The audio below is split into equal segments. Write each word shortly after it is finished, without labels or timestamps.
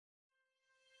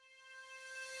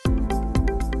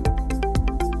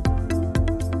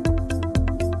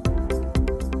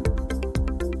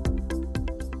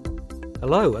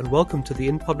Hello and welcome to the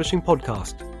In Publishing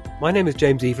podcast. My name is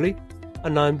James Evely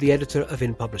and I'm the editor of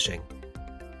In Publishing.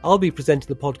 I'll be presenting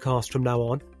the podcast from now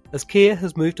on as Kia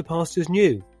has moved to pastures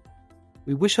new.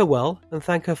 We wish her well and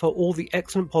thank her for all the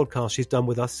excellent podcasts she's done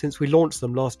with us since we launched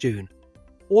them last June,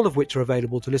 all of which are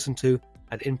available to listen to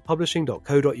at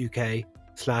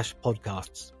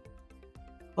inpublishing.co.uk/podcasts.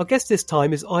 Our guest this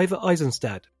time is Ivor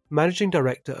Eisenstadt, Managing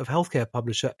Director of healthcare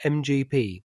publisher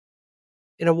MGP.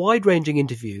 In a wide-ranging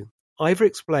interview, Ivor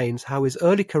explains how his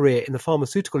early career in the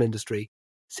pharmaceutical industry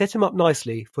set him up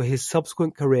nicely for his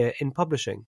subsequent career in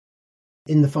publishing.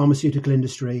 In the pharmaceutical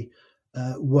industry,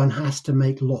 one has to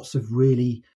make lots of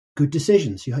really good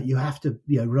decisions. You have to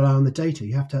rely on the data.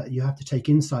 You have to take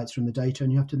insights from the data,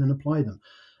 and you have to then apply them.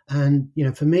 And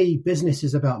for me, business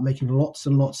is about making lots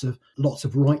and lots of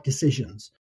right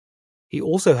decisions. He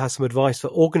also has some advice for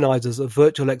organisers of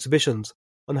virtual exhibitions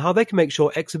on how they can make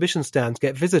sure exhibition stands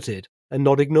get visited and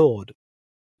not ignored.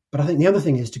 But I think the other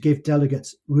thing is to give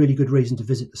delegates really good reason to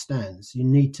visit the stands. You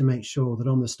need to make sure that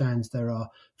on the stands there are,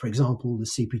 for example, the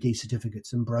CPD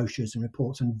certificates and brochures and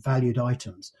reports and valued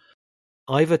items.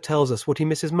 Ivor tells us what he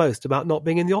misses most about not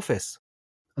being in the office.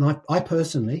 And I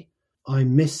personally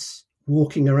miss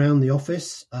walking around the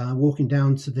office, walking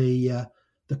down to the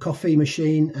coffee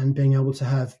machine and being able to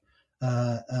have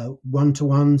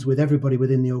one-to-ones with everybody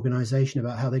within the organisation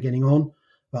about how they're getting on,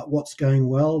 about what's going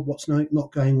well, what's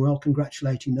not going well,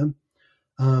 congratulating them,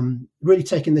 really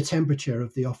taking the temperature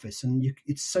of the office. And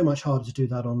it's so much harder to do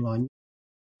that online.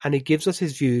 And he gives us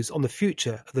his views on the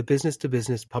future of the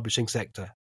business-to-business publishing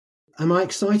sector. Am I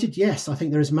excited? Yes, I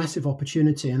think there is massive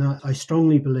opportunity. And I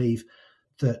strongly believe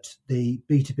that the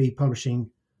B2B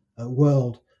publishing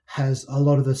world has a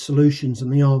lot of the solutions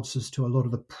and the answers to a lot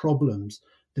of the problems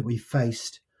that we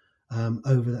faced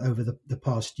over the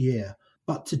past year.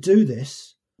 But to do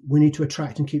this, we need to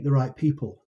attract and keep the right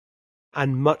people.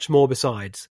 And much more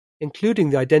besides,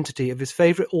 including the identity of his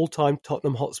favourite all-time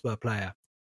Tottenham Hotspur player.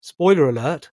 Spoiler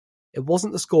alert, it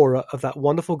wasn't the scorer of that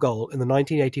wonderful goal in the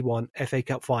 1981 FA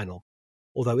Cup final,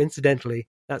 although incidentally,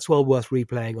 that's well worth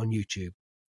replaying on YouTube.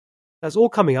 That's all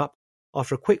coming up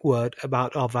after a quick word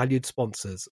about our valued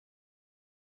sponsors.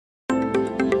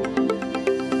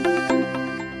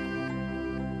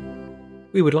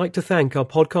 We would like to thank our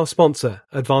podcast sponsor,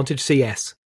 Advantage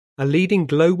CS, a leading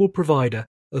global provider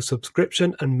of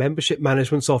subscription and membership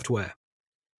management software.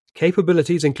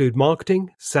 Capabilities include marketing,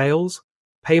 sales,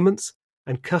 payments,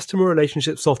 and customer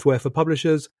relationship software for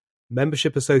publishers,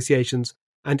 membership associations,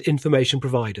 and information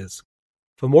providers.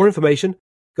 For more information,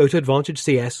 go to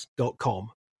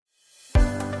advantagecs.com.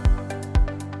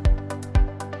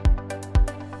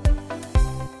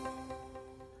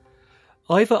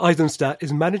 Ivor Eisenstadt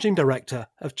is Managing Director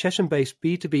of Cheshire-based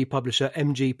B2B publisher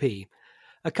MGP,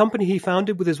 a company he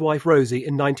founded with his wife Rosie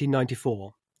in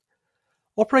 1994.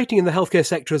 Operating in the healthcare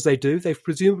sector as they do, they've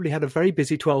presumably had a very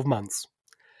busy 12 months.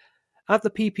 At the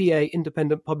PPA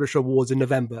Independent Publisher Awards in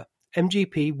November,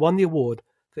 MGP won the award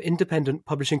for Independent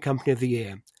Publishing Company of the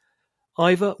Year.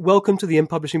 Ivor, welcome to the In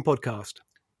Publishing podcast.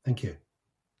 Thank you.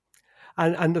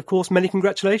 And of course, many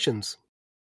congratulations.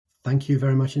 Thank you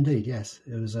very much indeed. Yes,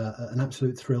 it was an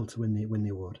absolute thrill to win the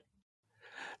award.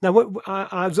 Now,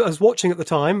 I was watching at the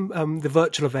time the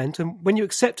virtual event, and when you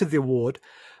accepted the award,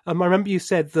 I remember you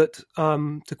said that,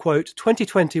 to quote,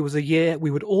 2020 was a year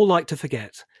we would all like to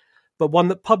forget, but one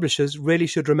that publishers really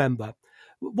should remember.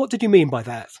 What did you mean by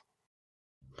that?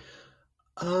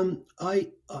 I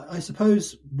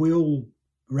suppose we all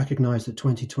recognise that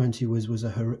 2020 was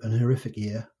an horrific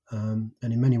year. And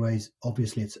in many ways,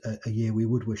 obviously, it's a year we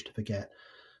would wish to forget.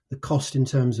 The cost in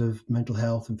terms of mental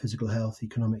health and physical health,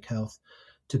 economic health,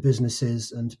 to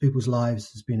businesses and to people's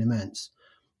lives has been immense.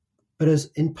 But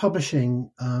as in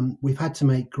publishing, we've had to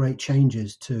make great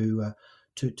changes to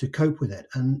cope with it.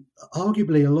 And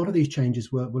arguably, a lot of these changes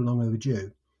were long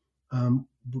overdue.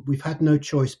 We've had no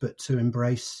choice but to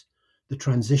embrace the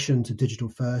transition to digital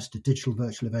first, to digital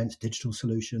virtual events, digital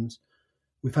solutions.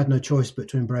 We've had no choice but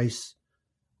to embrace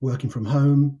working from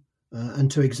home, and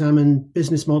to examine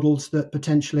business models that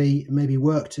potentially maybe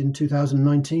worked in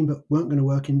 2019 but weren't going to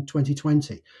work in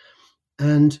 2020.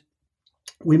 And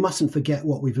we mustn't forget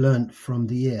what we've learned from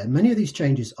the year. Many of these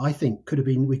changes, I think,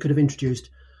 we could have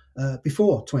introduced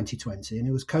before 2020, and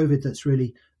it was COVID that's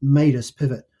really made us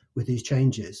pivot with these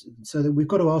changes. So that we've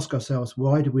got to ask ourselves,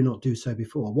 why did we not do so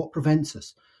before? What prevents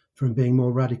us from being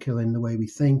more radical in the way we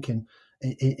think and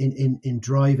in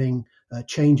driving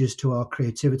changes to our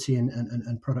creativity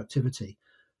and productivity?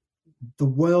 The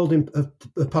world of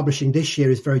publishing this year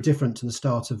is very different to the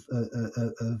start of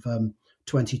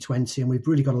 2020, and we've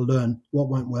really got to learn what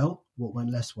went well, what went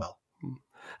less well.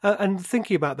 And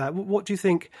thinking about that, what do you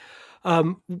think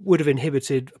would have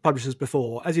inhibited publishers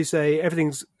before? As you say,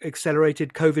 everything's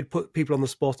accelerated. COVID put people on the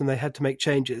spot and they had to make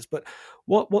changes. But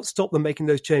what stopped them making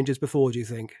those changes before, do you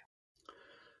think?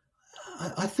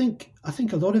 I think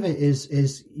a lot of it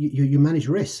is you manage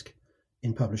risk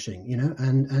in publishing,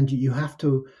 and you have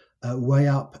to weigh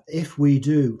up. If we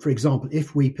do, for example,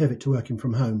 if we pivot to working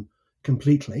from home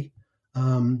completely,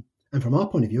 and from our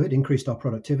point of view, it increased our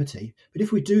productivity. But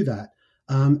if we do that,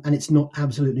 and it's not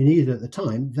absolutely needed at the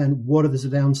time, then what is the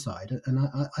downside? And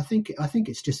I think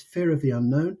it's just fear of the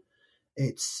unknown.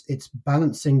 It's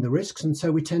balancing the risks, and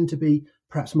so we tend to be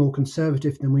perhaps more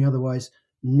conservative than we otherwise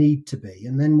need to be.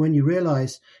 And then when you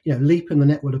realize, leap and the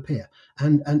net will appear.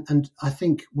 And I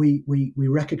think we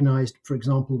recognized, for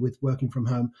example, with working from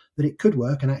home, that it could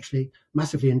work and actually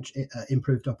massively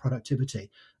improved our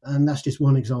productivity. And that's just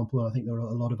one example. I think there are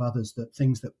a lot of others, that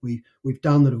things that we've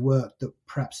done that have worked that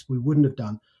perhaps we wouldn't have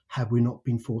done had we not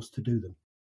been forced to do them.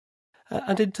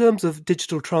 And in terms of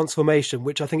digital transformation,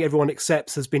 which I think everyone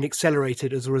accepts has been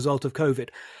accelerated as a result of COVID,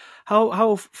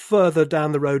 how further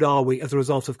down the road are we as a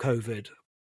result of COVID?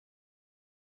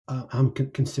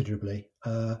 Considerably.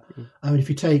 I mean, if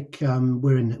you take,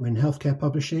 we're in healthcare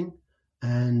publishing,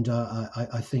 and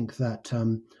I think that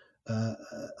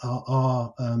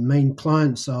our main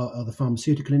clients are the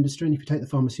pharmaceutical industry. And if you take the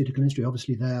pharmaceutical industry,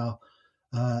 obviously they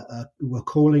were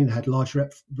calling. They had large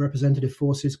representative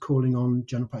forces calling on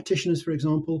general practitioners, for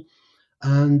example,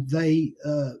 and they,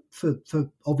 for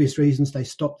obvious reasons, they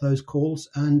stopped those calls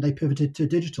and they pivoted to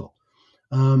digital.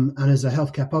 And as a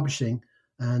healthcare publishing,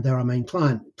 and they're our main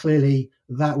client, clearly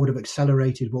that would have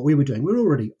accelerated what we were doing. We're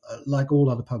already, like all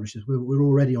other publishers, we're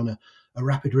already on a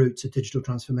rapid route to digital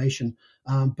transformation.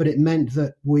 But it meant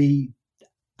that we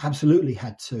absolutely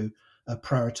had to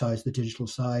prioritize the digital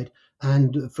side.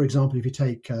 And for example, if you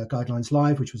take Guidelines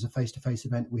Live, which was a face-to-face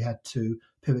event, we had to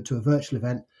pivot to a virtual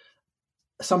event.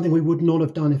 Something we would not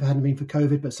have done if it hadn't been for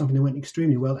COVID, but something that went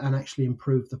extremely well and actually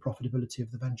improved the profitability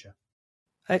of the venture.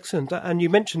 Excellent. And you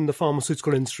mentioned the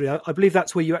pharmaceutical industry. I believe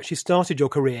that's where you actually started your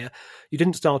career. You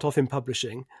didn't start off in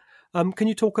publishing. Can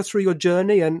you talk us through your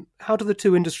journey and how do the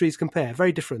two industries compare?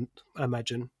 Very different, I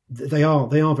imagine. They are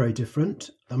very different.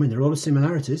 I mean, there are a lot of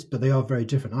similarities, but they are very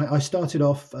different. I started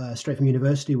off straight from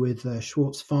university with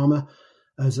Schwartz Pharma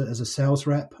as a sales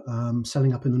rep,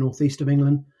 selling up in the northeast of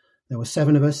England. There were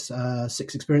 7 of us,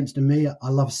 6 experienced than me. I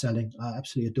love selling. I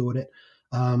absolutely adored it.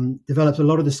 Developed a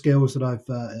lot of the skills that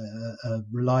I've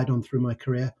relied on through my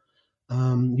career.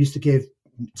 Used to give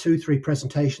 2-3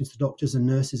 presentations to doctors and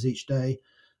nurses each day,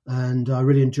 and I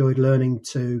really enjoyed learning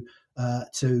to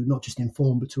not just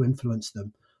inform but to influence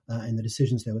them in the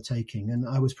decisions they were taking. And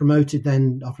I was promoted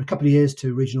then after a couple of years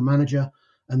to regional manager,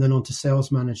 and then on to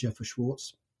sales manager for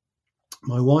Schwartz.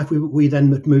 My wife, we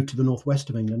then moved to the northwest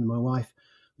of England, and my wife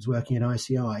was working at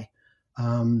ICI.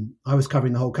 I was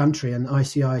covering the whole country, and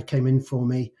ICI came in for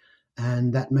me,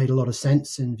 and that made a lot of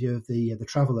sense in view of the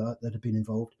travel that had been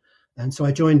involved. And so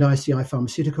I joined ICI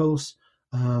Pharmaceuticals,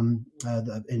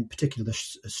 in particular the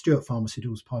Stewart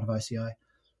Pharmaceuticals part of ICI,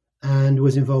 and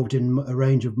was involved in a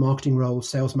range of marketing roles,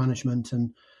 sales management,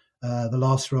 and the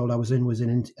last role I was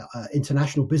in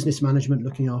international business management,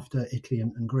 looking after Italy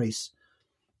and Greece.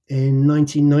 In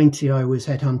 1990, I was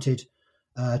headhunted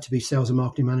to be sales and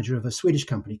marketing manager of a Swedish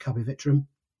company, Cubby Vitrum.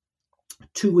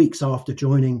 2 weeks after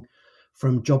joining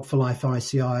from Job for Life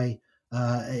ICI,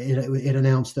 it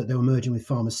announced that they were merging with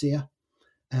Pharmacia,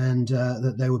 and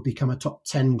that they would become a top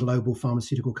 10 global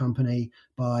pharmaceutical company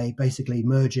by basically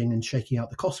merging and shaking out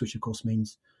the costs, which of course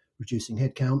means reducing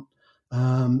headcount.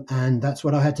 And that's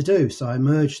what I had to do. So I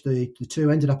merged the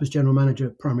two, ended up as general manager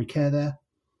of primary care there.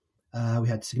 We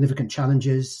had significant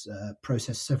challenges,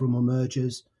 processed several more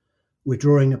mergers,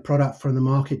 withdrawing a product from the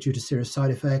market due to serious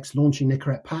side effects, launching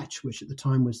Nicorette Patch, which at the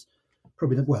time was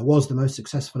was the most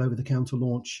successful over-the-counter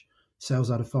launch,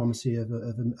 sales out of pharmacy of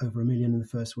over $1 million in the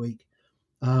first week.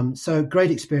 So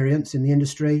great experience in the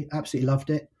industry, absolutely loved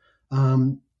it,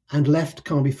 and left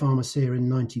Cubby Pharmacia in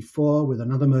 '94 with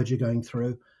another merger going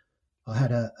through. I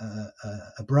had a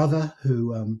brother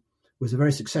who was a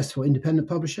very successful independent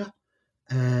publisher,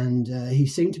 and he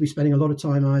seemed to be spending a lot of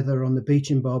time either on the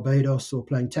beach in Barbados or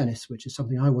playing tennis, which is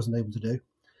something I wasn't able to do.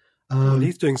 Well,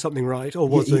 he's doing something right, or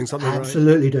was doing something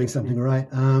absolutely doing something right.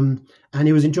 And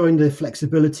he was enjoying the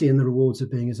flexibility and the rewards of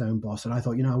being his own boss. And I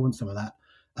thought, I want some of that.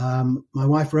 My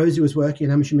wife, Rosie, was working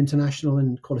in Amersham International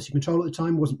and quality control at the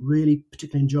time, wasn't really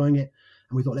particularly enjoying it.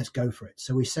 And we thought, let's go for it.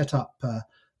 So we set up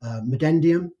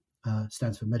Medendium,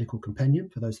 stands for Medical Compendium,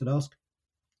 for those that ask.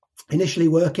 Initially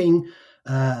working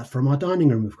from our dining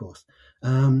room, of course.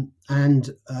 And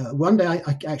one day,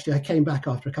 I came back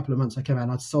after a couple of months. I came out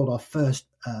and I'd sold our first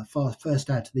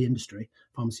ad to the industry,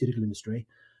 pharmaceutical industry.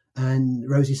 And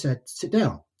Rosie said, "Sit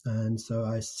down." And so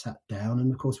I sat down.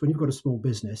 And of course, when you've got a small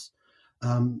business,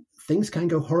 things can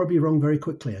go horribly wrong very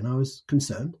quickly. And I was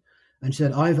concerned. And she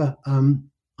said, "Ivor,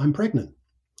 I'm pregnant."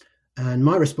 And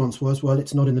my response was, "Well,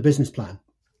 it's not in the business plan."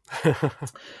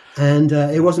 And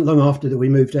it wasn't long after that we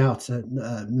moved out,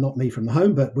 not me from the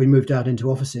home, but we moved out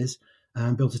into offices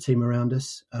and built a team around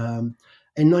us.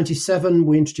 In 97,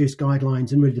 we introduced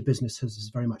guidelines, and really the business has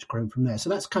very much grown from there. So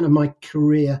that's kind of my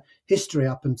career history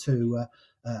up until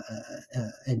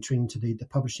entering into the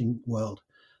publishing world.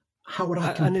 How would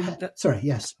I compare? Sorry,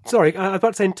 yes. Sorry, I was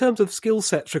about to say, in terms of skill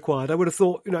sets required, I would have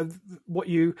thought, what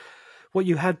you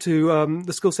had to,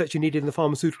 the skill sets you needed in the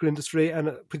pharmaceutical industry,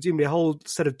 and presumably a whole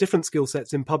set of different skill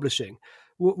sets in publishing.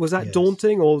 Was that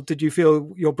daunting, or did you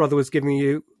feel your brother was giving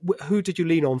you, who did you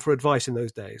lean on for advice in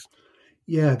those days?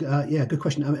 Yeah, good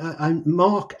question.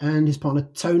 Mark and his partner,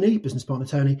 Tony, business partner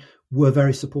Tony, were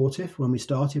very supportive when we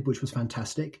started, which was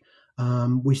fantastic.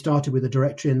 We started with a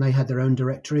directory and they had their own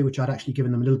directory, which I'd actually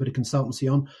given them a little bit of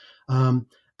consultancy on.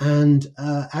 And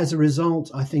as a result,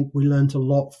 I think we learned a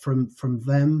lot from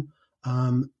them.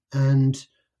 And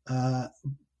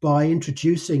by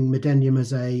introducing Medendium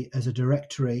as a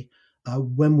directory,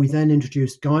 when we then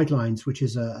introduced guidelines, which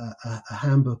is a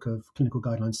handbook of clinical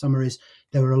guideline summaries,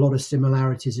 there were a lot of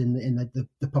similarities in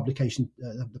the publication,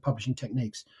 the publishing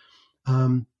techniques.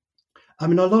 A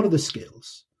lot of the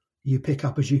skills you pick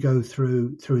up as you go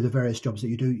through the various jobs that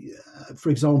you do.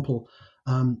 For example,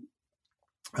 in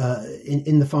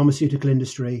the pharmaceutical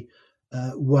industry,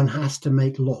 one has to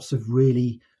make lots of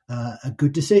really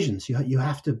good decisions. You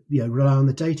have to rely on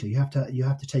the data. You have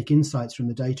to take insights from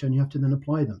the data, and you have to then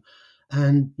apply them.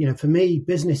 And for me,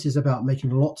 business is about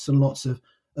making lots and lots of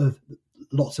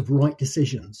right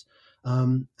decisions.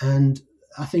 And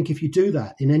I think if you do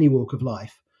that in any walk of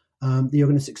life, you're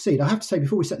going to succeed. I have to say,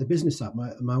 before we set the business up,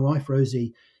 my wife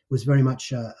Rosie was very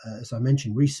much, as I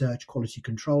mentioned, research, quality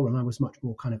control, and I was much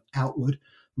more kind of outward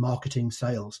marketing,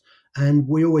 sales. And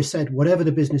we always said, whatever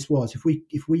the business was, if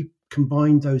we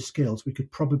combined those skills, we could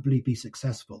probably be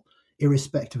successful,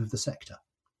 irrespective of the sector.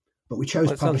 But we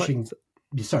chose publishing.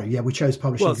 We chose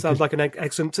publishing. Well, it sounds like an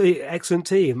excellent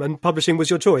team, and publishing was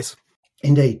your choice.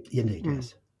 Indeed,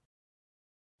 yes.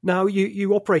 Now,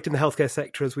 you operate in the healthcare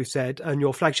sector, as we've said, and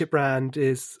your flagship brand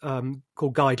is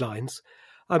called Guidelines.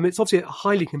 It's obviously a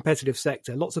highly competitive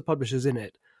sector, lots of publishers in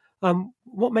it.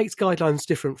 What makes Guidelines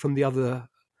different from the other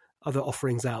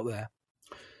offerings out there?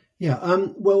 Yeah,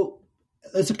 well,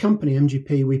 as a company,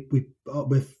 MGP,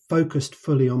 we're focused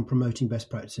fully on promoting best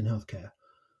practice in healthcare.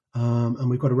 And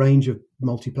we've got a range of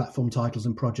multi-platform titles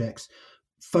and projects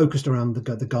focused around the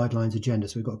guidelines agenda.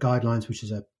 So we've got Guidelines, which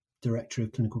is a directory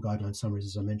of clinical guideline summaries,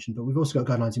 as I mentioned, but we've also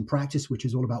got Guidelines in Practice, which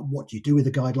is all about what you do with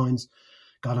the guidelines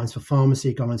for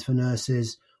pharmacy, guidelines for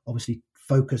nurses, obviously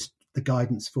focused the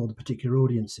guidance for the particular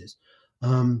audiences.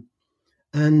 And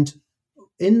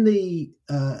in the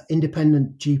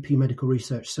independent GP medical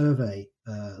research survey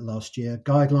last year,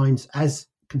 Guidelines, as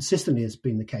consistently has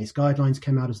been the case, Guidelines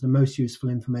came out as the most useful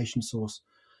information source.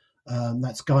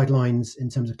 That's guidelines in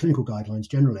terms of clinical guidelines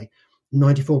generally.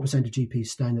 94% of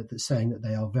GPs saying that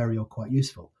they are very or quite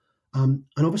useful. And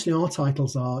obviously our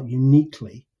titles are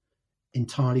uniquely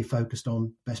entirely focused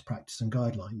on best practice and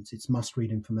guidelines. It's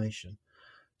must-read information.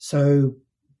 So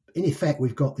in effect,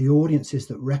 we've got the audiences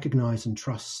that recognize and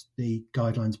trust the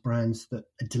Guidelines brands that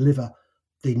deliver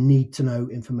the need-to-know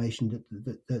information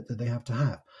that they have to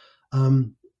have.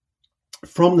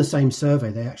 From the same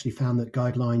survey, they actually found that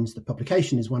Guidelines, the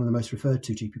publication, is one of the most referred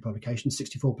to GP publications.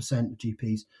 64% of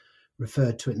GPs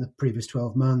referred to it in the previous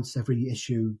 12 months. Every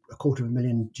issue,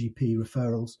 250,000 GP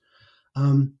referrals.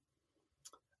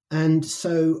 And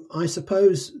so I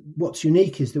suppose what's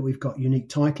unique is that we've got unique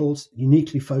titles,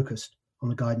 uniquely focused on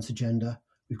the guidance agenda.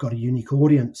 We've got a unique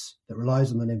audience that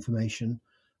relies on that information.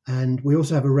 And we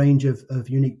also have a range of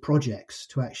unique projects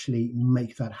to actually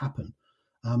make that happen.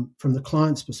 From the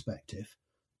client's perspective,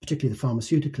 particularly the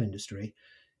pharmaceutical industry,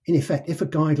 in effect, if a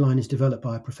guideline is developed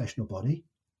by a professional body,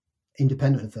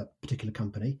 independent of that particular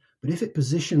company, but if it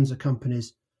positions a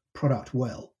company's product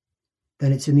well,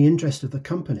 then it's in the interest of the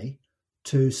company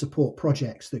to support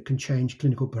projects that can change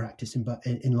clinical practice in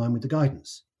line with the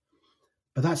guidance.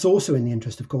 But that's also in the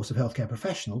interest, of course, of healthcare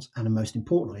professionals, and most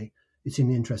importantly, it's in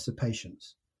the interest of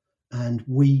patients. And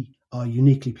we are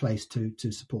uniquely placed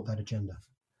to support that agenda.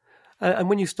 And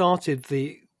when you started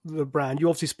the brand, you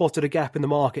obviously spotted a gap in the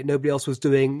market. Nobody else was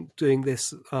doing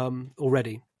this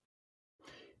already.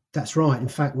 That's right. In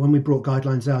fact, when we brought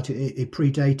guidelines out, it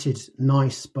predated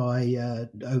NICE by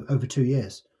over 2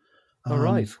 years. All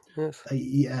right. Yes.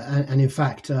 Yeah, and in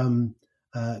fact,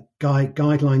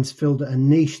 guidelines filled a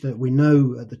niche that we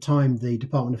know at the time the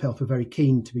Department of Health were very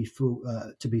keen to be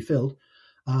filled.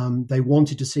 They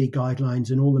wanted to see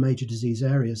guidelines in all the major disease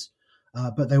areas,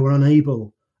 but they were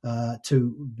unable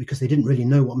to, because they didn't really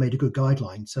know what made a good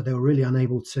guideline. So they were really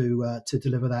unable to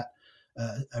deliver that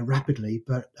rapidly.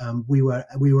 But we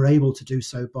were able to do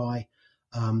so by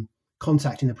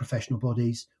contacting the professional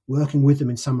bodies, working with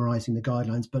them in summarising the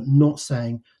guidelines, but not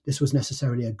saying this was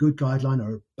necessarily a good guideline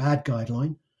or a bad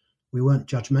guideline. We weren't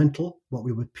judgmental. What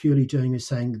we were purely doing is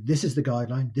saying, this is the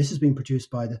guideline, this has been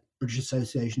produced by the British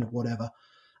Association of whatever,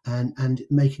 and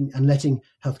letting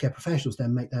healthcare professionals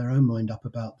then make their own mind up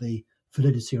about the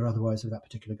validity or otherwise of that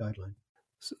particular guideline.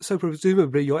 So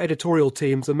presumably your editorial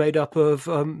teams are made up of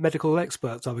medical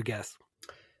experts, I would guess.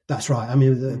 That's right. I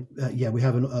mean, we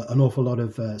have an awful lot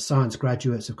of science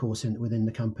graduates, of course, within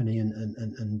the company,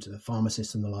 and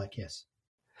pharmacists and the like. Yes.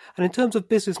 And in terms of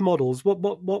business models, what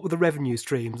were the revenue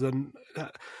streams? And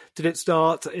did it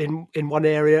start in one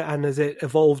area, and has it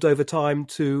evolved over time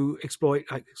to exploit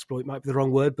might be the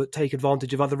wrong word, but take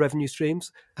advantage of other revenue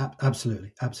streams?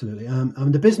 Absolutely.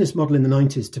 The business model in the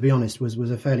 90s, to be honest,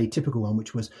 was a fairly typical one,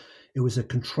 which was a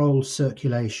controlled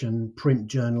circulation, print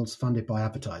journals funded by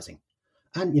advertising.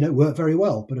 And, worked very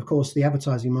well. But of course, the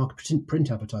advertising market, print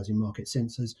advertising market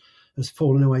since has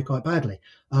fallen away quite badly.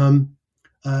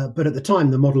 But at the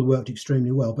time, the model worked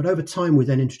extremely well. But over time, we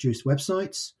then introduced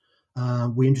websites.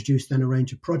 We introduced then a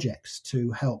range of projects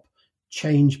to help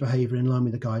change behaviour in line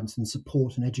with the guidance and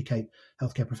support and educate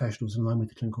healthcare professionals in line with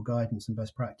the clinical guidance and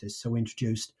best practice. So we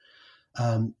introduced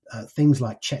things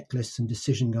like checklists and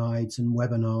decision guides and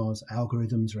webinars,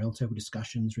 algorithms, roundtable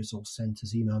discussions, resource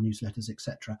centres, email newsletters,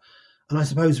 etc. And I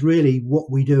suppose really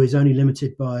what we do is only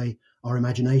limited by our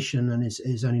imagination and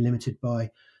is only limited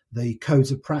by the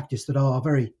codes of practice that are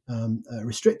very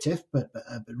restrictive, but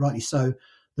rightly so,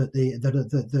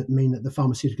 that mean that the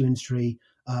pharmaceutical industry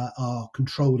are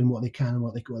controlled in what they can and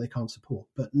what they can't support.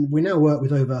 But we now work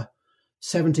with over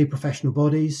 70 professional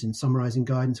bodies in summarising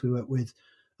guidance. We work with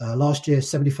last year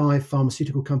 75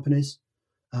 pharmaceutical companies,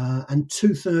 and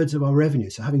 2/3 of our revenue.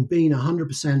 So having been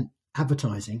 100%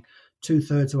 advertising,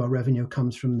 2/3 of our revenue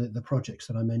comes from the projects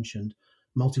that I mentioned,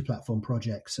 multi-platform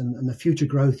projects, and the future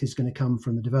growth is going to come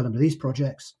from the development of these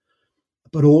projects,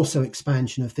 but also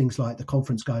expansion of things like the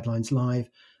conference guidelines live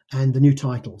and the new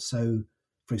titles. So,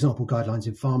 for example, guidelines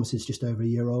in pharmacy is just over a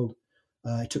year old.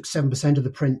 It took 7% of the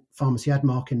print pharmacy ad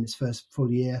market in its first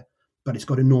full year, but it's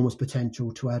got enormous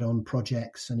potential to add on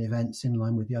projects and events in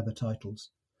line with the other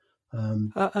titles.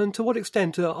 And to what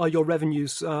extent are your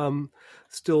revenues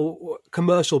still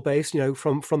commercial based,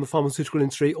 from the pharmaceutical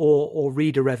industry, or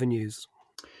reader revenues?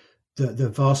 The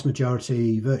vast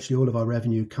majority, virtually all of our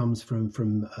revenue comes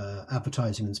from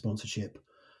advertising and sponsorship.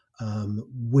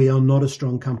 We are not a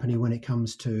strong company when it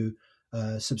comes to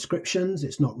subscriptions.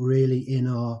 It's not really in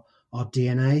our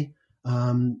DNA.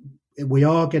 We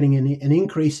are getting an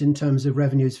increase in terms of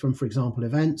revenues from, for example,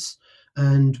 events,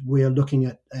 and we are looking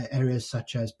at areas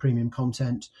such as premium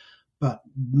content. But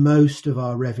most of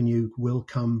our revenue will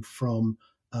come from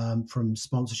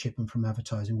sponsorship and from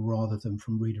advertising rather than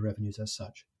from reader revenues as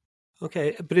such.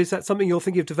 Okay, but is that something you're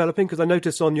thinking of developing? Because I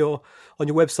noticed on your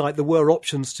website there were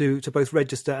options to both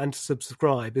register and to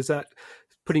subscribe. Is that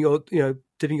putting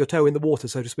dipping your toe in the water,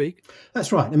 so to speak?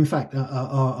 That's right. In fact,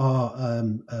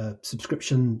 our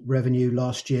subscription revenue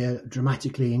last year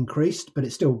dramatically increased, but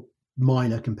it's still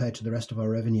minor compared to the rest of our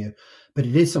revenue. But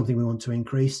it is something we want to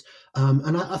increase,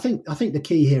 and I think the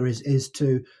key here is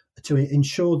to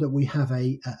ensure that we have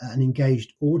an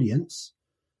engaged audience.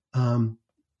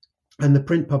 And the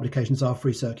print publications are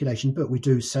free circulation, but we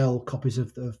do sell copies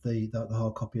of the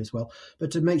hard copy as well. But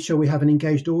to make sure we have an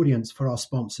engaged audience for our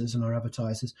sponsors and our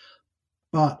advertisers,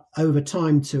 but over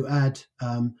time to add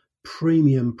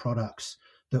premium products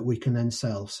that we can then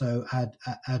sell. So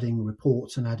adding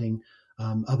reports and adding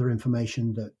other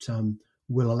information that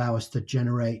will allow us to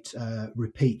generate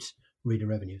repeat reader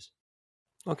revenues.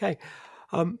 Okay.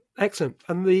 Excellent.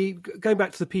 And going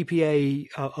back to the PPA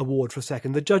award for a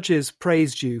second, the judges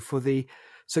praised you for the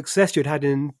success you'd had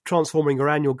in transforming your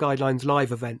annual Guidelines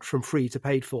Live event from free to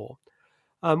paid for.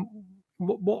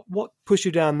 What pushed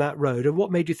you down that road, and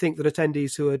what made you think that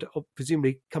attendees who had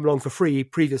presumably come along for free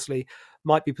previously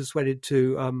might be persuaded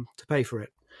to pay for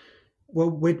it? Well,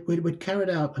 we'd carried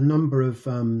out a number of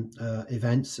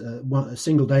events,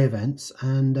 single-day events,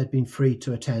 and they'd been free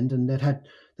to attend, and they'd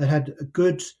had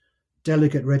good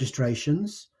delegate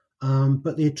registrations,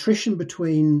 but the attrition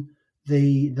between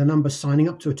the numbers signing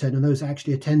up to attend and those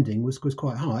actually attending was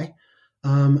quite high.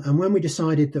 And when we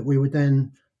decided that we would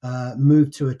then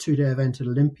move to a 2-day event at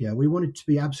Olympia, we wanted to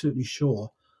be absolutely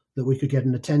sure that we could get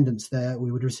an attendance there.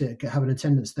 We would have an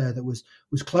attendance there that was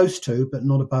close to, but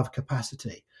not above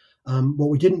capacity. What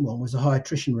we didn't want was a high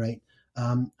attrition rate.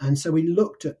 And so we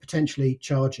looked at potentially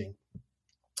charging.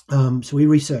 So we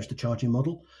researched the charging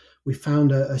model. We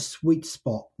found a sweet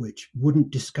spot which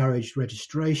wouldn't discourage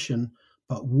registration,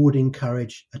 but would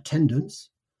encourage attendance.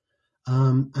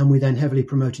 And we then heavily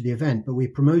promoted the event, but we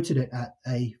promoted it at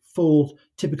a full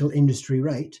typical industry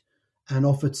rate and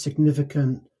offered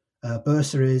significant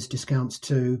bursaries, discounts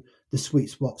to the sweet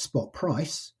spot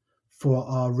price for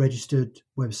our registered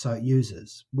website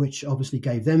users, which obviously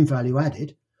gave them value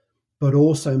added, but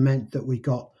also meant that we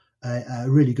got a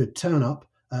really good turn up,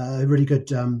 really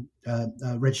good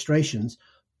registrations,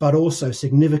 but also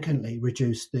significantly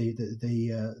reduced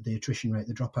the attrition rate,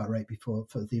 the dropout rate for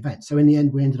the event. So in the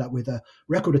end, we ended up with a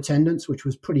record attendance, which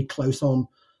was pretty close on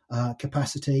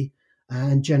capacity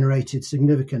and generated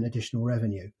significant additional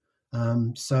revenue.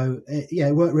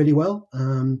 It worked really well.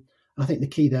 I think the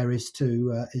key there is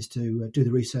to do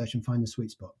the research and find the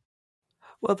sweet spot.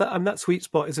 Well, that sweet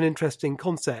spot is an interesting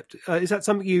concept. Is that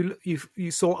something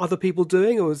you saw other people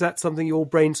doing, or was that something you all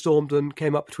brainstormed and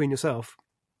came up between yourself?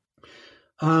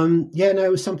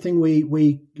 It was something we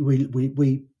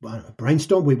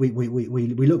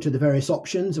brainstormed. We looked at the various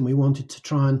options, and we wanted to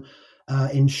try and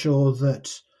ensure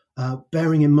that,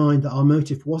 bearing in mind that our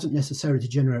motive wasn't necessarily to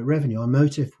generate revenue, our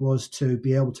motive was to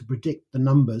be able to predict the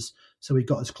numbers, so we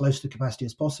got as close to capacity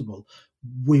as possible.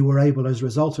 We were able, as a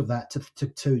result of that,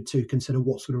 to consider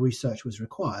what sort of research was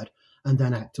required, and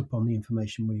then act upon the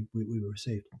information we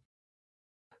received.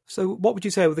 So what would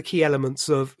you say were the key elements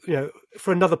of,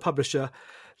 for another publisher,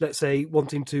 let's say,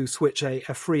 wanting to switch a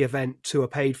free event to a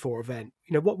paid for event?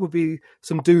 What would be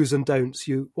some do's and don'ts?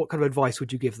 What kind of advice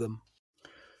would you give them?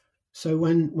 So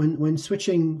when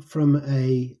switching from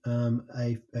a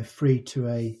free to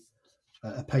a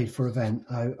paid for event,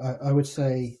 I would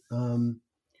say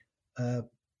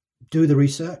do the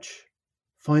research,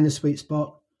 find the sweet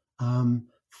spot,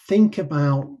 think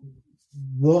about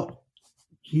what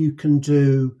you can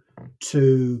do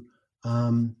to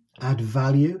add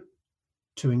value,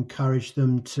 to encourage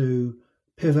them to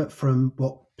pivot from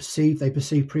what they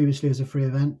perceived previously as a free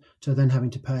event to then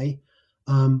having to pay.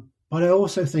 But I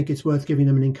also think it's worth giving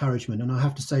them an encouragement. And I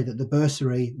have to say that the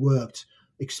bursary worked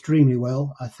extremely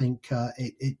well. I think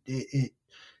it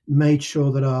made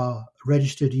sure that our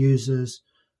registered users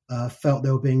felt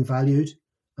they were being valued.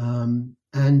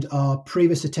 And our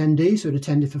previous attendees who had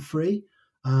attended for free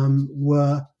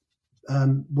were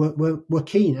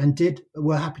keen and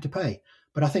were happy to pay.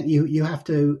 But I think you have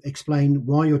to explain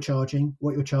why you're charging,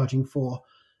 what you're charging for,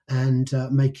 and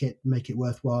make it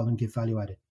worthwhile and give value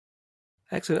added.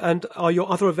 Excellent. And are your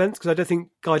other events, because I don't think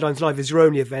Guidelines Live is your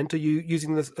only event, are you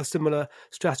using a similar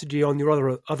strategy on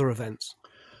your other events?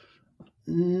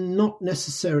 Not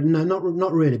necessarily. No,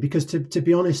 not really. Because to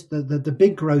be honest, the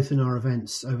big growth in our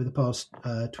events over the past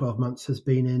 12 months has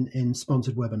been in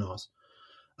sponsored webinars.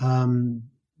 Our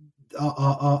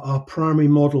primary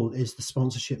model is the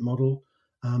sponsorship model.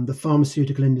 The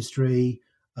pharmaceutical industry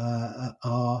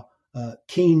are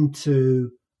keen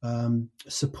to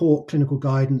support clinical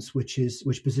guidance, which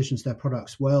positions their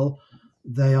products well.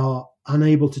 They are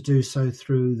unable to do so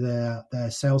through their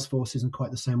sales forces in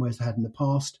quite the same way as they had in the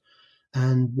past.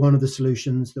 And one of the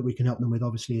solutions that we can help them with,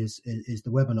 obviously, is the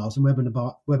webinars. And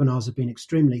webinars have been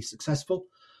extremely successful.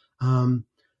 And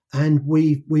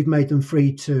we've made them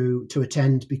free to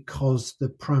attend because the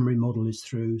primary model is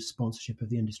through sponsorship of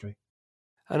the industry.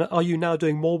 And are you now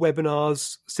doing more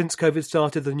webinars since COVID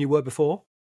started than you were before?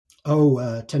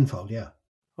 Oh, tenfold, yeah.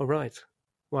 All right.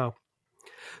 Wow.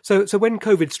 So when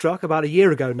COVID struck about a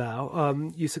year ago now,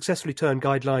 you successfully turned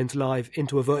Guidelines Live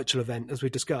into a virtual event, as we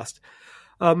discussed.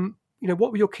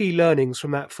 What were your key learnings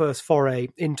from that first foray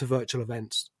into virtual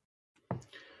events?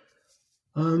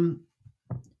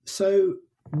 So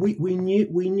we knew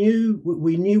we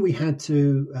had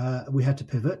to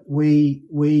pivot.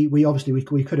 We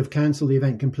obviously could have cancelled the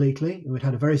event completely. We'd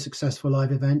had a very successful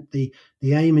live event. The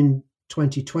aim in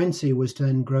 2020 was to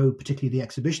then grow, particularly the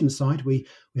exhibition side. We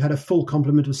had a full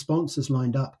complement of sponsors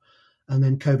lined up, and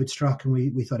then COVID struck, and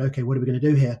we thought, okay, what are we going to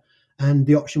do here? And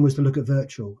the option was to look at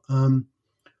virtual.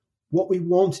 What we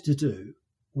wanted to do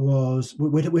was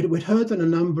we'd heard that a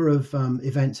number of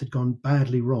events had gone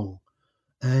badly wrong,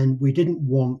 and we didn't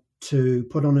want to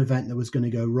put on an event that was going to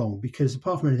go wrong, because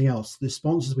apart from anything else, the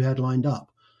sponsors we had lined up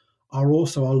are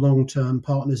also our long-term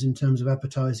partners in terms of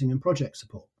advertising and project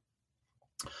support.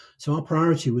 So our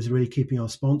priority was really keeping our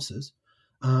sponsors,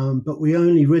 but we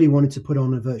only really wanted to put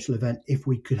on a virtual event if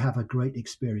we could have a great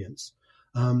experience.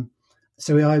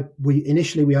 So we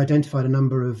initially identified a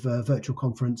number of virtual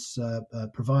conference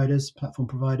platform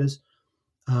providers.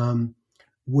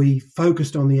 We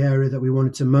focused on the area that we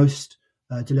wanted to most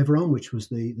deliver on, which was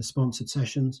the sponsored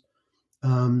sessions.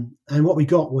 And what we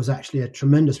got was actually a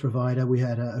tremendous provider. We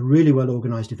had a really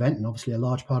well-organized event, and obviously a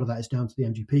large part of that is down to the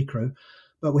MGP crew.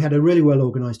 But we had a really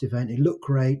well-organized event. It looked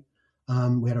great.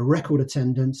 We had a record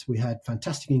attendance. We had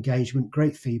fantastic engagement,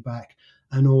 great feedback,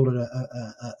 and all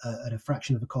at a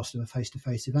fraction of the cost of a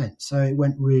face-to-face event. So it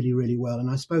went really, really well. And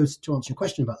I suppose to answer your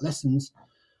question about lessons,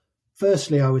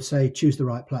 firstly, I would say choose the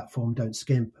right platform. Don't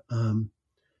skimp.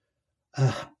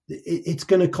 It's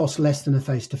going to cost less than a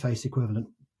face-to-face equivalent,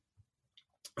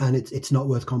 and it's not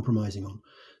worth compromising on.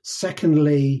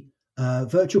 Secondly,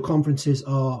 virtual conferences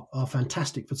are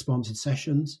fantastic for sponsored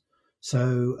sessions.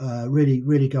 So really,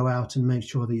 really go out and make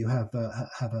sure that you have a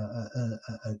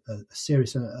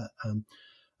serious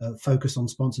focus on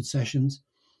sponsored sessions.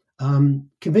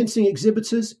 Convincing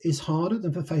exhibitors is harder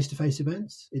than for face-to-face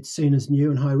events. It's seen as new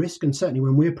and high risk, and certainly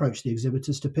when we approach the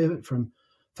exhibitors to pivot from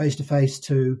face-to-face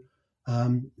to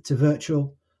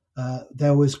virtual,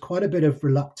 there was quite a bit of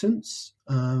reluctance.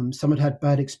 Some had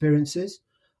bad experiences.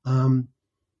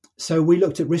 So we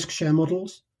looked at risk share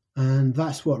models, and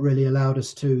that's what really allowed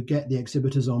us to get the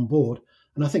exhibitors on board.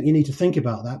 And I think you need to think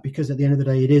about that, because at the end of the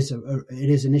day, it is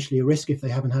initially a risk if they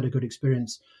haven't had a good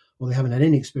experience or they haven't had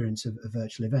any experience of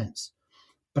virtual events.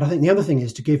 But I think the other thing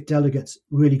is to give delegates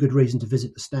really good reason to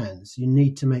visit the stands. You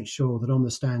need to make sure that on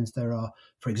the stands there are,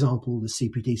 for example, the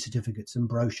CPD certificates and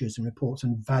brochures and reports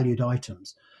and valued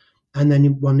items. And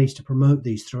then one needs to promote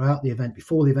these throughout the event,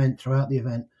 before the event, throughout the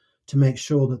event, to make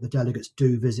sure that the delegates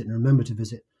do visit and remember to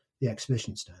visit the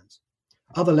exhibition stands.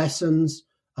 Other lessons,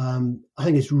 I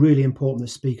think it's really important that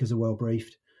speakers are well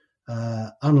briefed.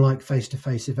 Unlike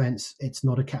face-to-face events, it's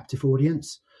not a captive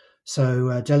audience.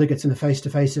 So delegates in a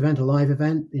face-to-face event, a live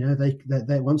event,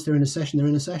 they once they're in a session, they're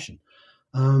in a session.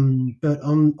 But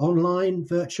online,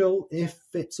 virtual, if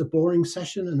it's a boring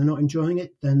session and they're not enjoying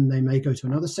it, then they may go to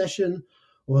another session,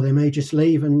 or they may just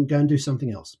leave and go and do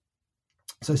something else.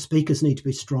 So speakers need to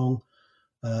be strong.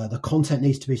 The content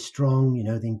needs to be strong,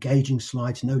 the engaging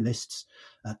slides, no lists,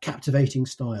 captivating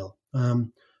style.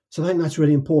 So I think that's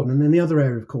really important. And then the other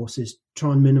area, of course, is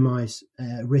try and minimize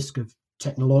risk of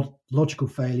technological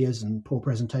failures and poor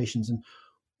presentations. And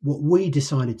what we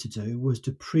decided to do was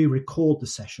to pre-record the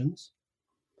sessions,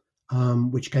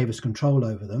 which gave us control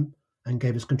over them and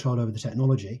gave us control over the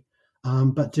technology,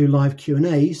 but do live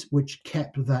Q&As, which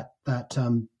kept that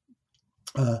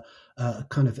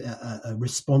kind of a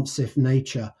responsive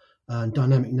nature and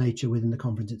dynamic nature within the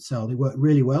conference itself. They worked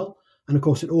really well. And of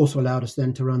course, it also allowed us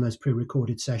then to run those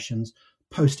pre-recorded sessions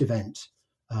post-event.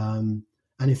 And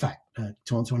in fact,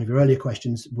 to answer one of your earlier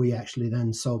questions, we actually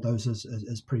then sold those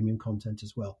as premium content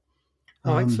as well.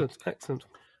 Excellent.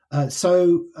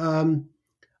 So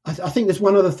I think there's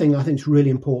one other thing I think is really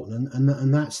important,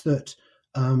 and that's that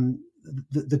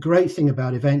the great thing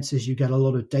about events is you get a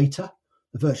lot of data.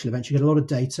 The virtual events, you get a lot of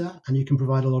data and you can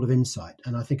provide a lot of insight.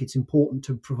 And I think it's important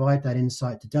to provide that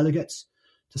insight to delegates,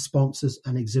 to sponsors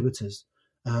and exhibitors,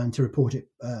 and to report it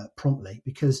promptly,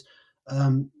 because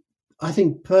I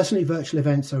think personally virtual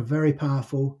events are a very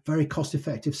powerful, very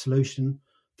cost-effective solution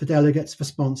for delegates, for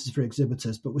sponsors, for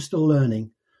exhibitors, but we're still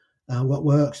learning what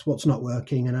works, what's not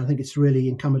working. And I think it's really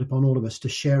incumbent upon all of us to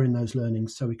share in those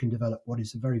learnings so we can develop what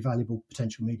is a very valuable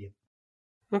potential medium.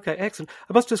 Okay, excellent.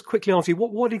 I must just quickly ask you,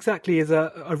 what exactly is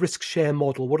a risk share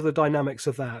model? What are the dynamics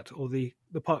of that, or the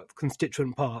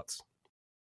constituent parts?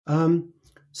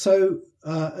 So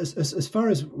as far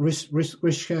as risk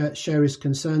share is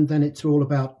concerned, then it's all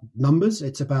about numbers.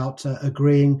 It's about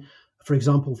agreeing, for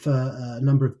example, for a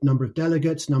number of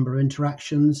delegates, number of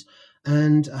interactions,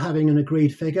 and having an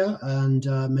agreed figure, and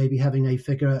maybe having a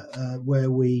figure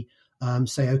where we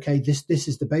say, okay, this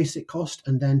is the basic cost,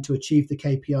 and then to achieve the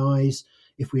KPIs,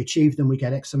 if we achieve them, we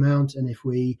get X amount, and if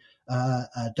we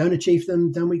don't achieve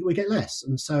them, then we get less.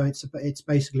 And so it's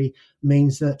basically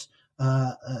means that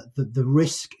the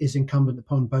risk is incumbent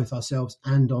upon both ourselves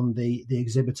and on the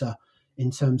exhibitor in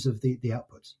terms of the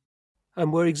outputs.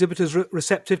 And were exhibitors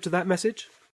receptive to that message?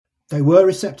 They were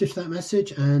receptive to that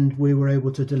message, and we were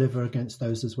able to deliver against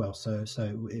those as well. So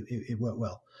it worked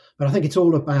well. But I think it's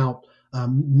all about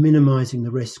minimizing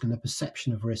the risk and the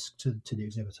perception of risk to the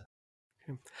exhibitor.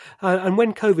 And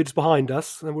when COVID's behind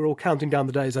us, and we're all counting down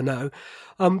the days, I know,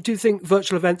 do you think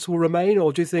virtual events will remain,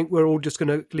 or do you think we're all just going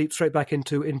to leap straight back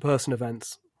into in-person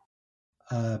events?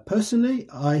 Personally,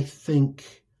 I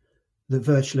think that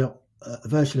virtual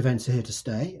virtual events are here to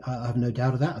stay. I have no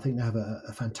doubt of that. I think they have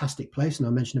a fantastic place. And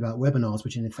I mentioned about webinars,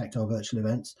 which in effect are virtual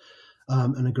events,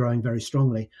 and are growing very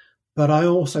strongly. But I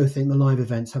also think the live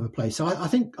events have a place. So I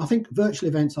think virtual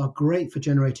events are great for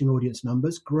generating audience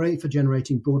numbers, great for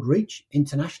generating broad reach,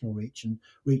 international reach, and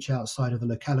reach outside of the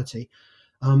locality.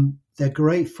 They're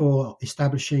great for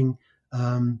establishing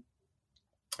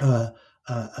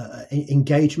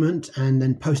engagement and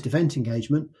then post-event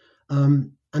engagement.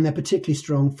 And they're particularly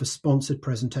strong for sponsored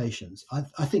presentations.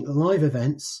 I think live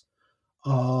events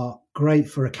are great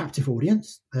for a captive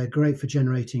audience. They're great for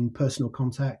generating personal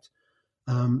contact.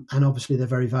 And obviously, they're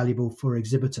very valuable for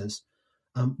exhibitors.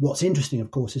 What's interesting,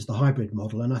 of course, is the hybrid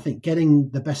model. And I think getting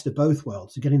the best of both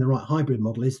worlds, getting the right hybrid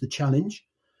model is the challenge.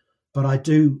 But I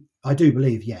do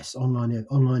believe, yes,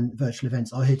 online virtual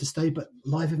events are here to stay, but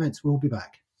live events will be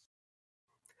back.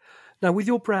 Now, with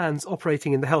your brands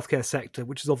operating in the healthcare sector,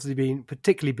 which has obviously been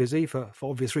particularly busy for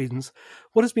obvious reasons,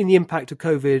 what has been the impact of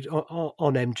COVID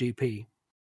on MGP?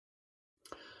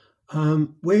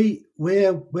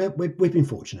 We've been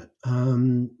fortunate.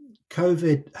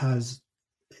 COVID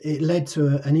led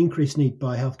to an increased need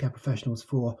by healthcare professionals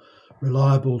for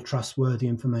reliable, trustworthy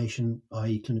information,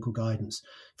 i.e. clinical guidance.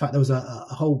 In fact, there was a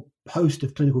whole host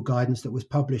of clinical guidance that was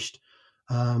published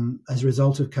as a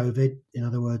result of COVID. In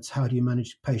other words, how do you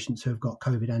manage patients who have got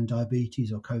COVID and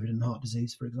diabetes or COVID and heart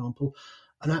disease, for example?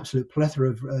 An absolute plethora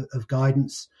of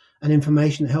guidance and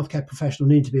information that healthcare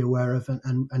professionals need to be aware of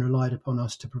and relied upon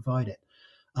us to provide it.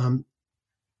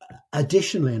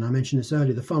 Additionally, and I mentioned this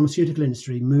earlier, the pharmaceutical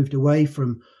industry moved away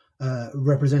from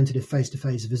representative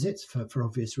face-to-face visits for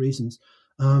obvious reasons,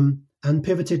 and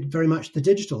pivoted very much to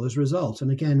digital as a result.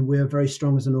 And again, we're very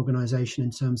strong as an organisation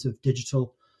in terms of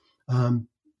digital.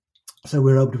 So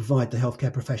we're able to provide the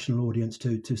healthcare professional audience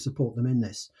to support them in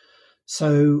this.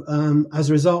 So as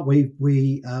a result,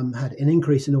 we had an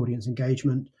increase in audience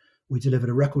engagement. We delivered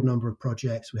a record number of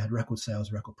projects. We had record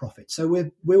sales, record profits. So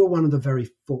we were one of the very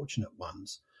fortunate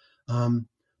ones.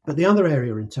 But the other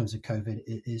area in terms of COVID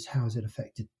is how has it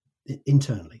affected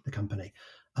internally the company.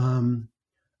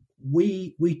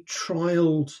 We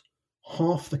trialed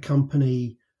half the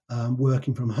company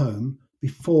working from home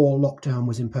before lockdown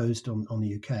was imposed on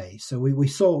the UK. So we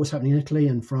saw what was happening in Italy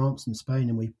and France and Spain,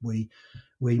 and we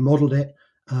modelled it.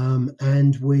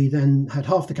 And we then had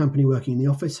half the company working in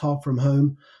the office, half from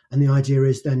home. And the idea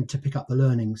is then to pick up the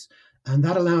learnings. And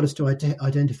that allowed us to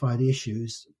identify the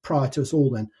issues prior to us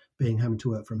all then having to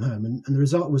work from home. And the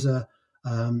result was a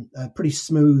pretty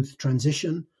smooth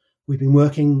transition. We've been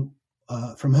working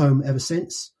from home ever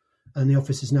since. And the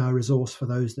office is now a resource for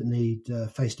those that need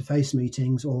face-to-face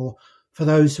meetings or for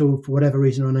those who, for whatever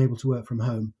reason, are unable to work from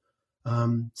home.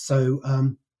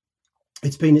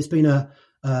 It's been a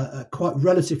quite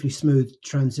relatively smooth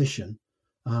transition.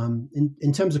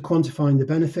 In terms of quantifying the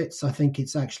benefits, I think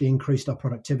it's actually increased our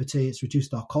productivity. It's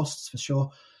reduced our costs for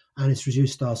sure, and it's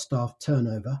reduced our staff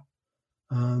turnover.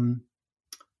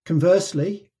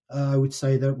 Conversely, I would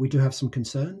say that we do have some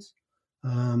concerns.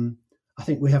 I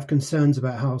think we have concerns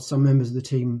about how some members of the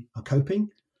team are coping.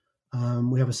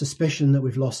 We have a suspicion that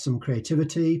we've lost some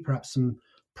creativity, perhaps some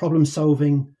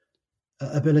problem-solving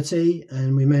ability,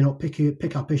 and we may not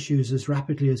pick up issues as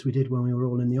rapidly as we did when we were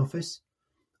all in the office.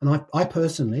 And I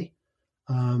personally,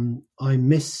 I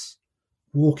miss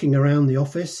walking around the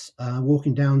office,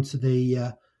 walking down to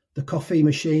the coffee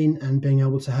machine and being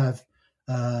able to have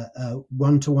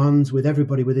one-to-ones with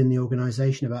everybody within the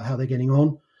organisation about how they're getting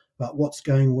on, about what's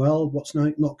going well, what's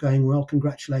not going well,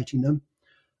 congratulating them.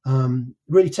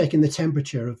 Really taking the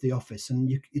temperature of the office.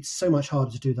 And it's so much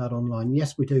harder to do that online.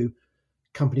 Yes, we do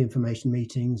company information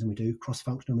meetings and we do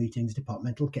cross-functional meetings,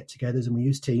 departmental get-togethers, and we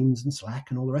use Teams and Slack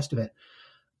and all the rest of it.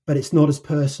 But it's not as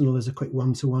personal as a quick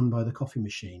one-to-one by the coffee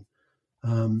machine.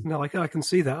 No, I can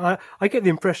see that. I get the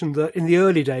impression that in the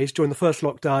early days, during the first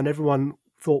lockdown, everyone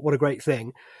thought, what a great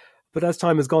thing. But as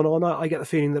time has gone on, I get the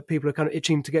feeling that people are kind of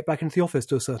itching to get back into the office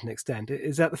to a certain extent.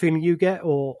 Is that the feeling you get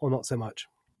or not so much?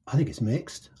 I think it's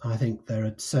mixed. I think there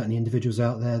are certainly individuals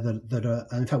out there that are,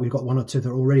 and in fact, we've got one or two that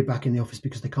are already back in the office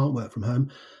because they can't work from home.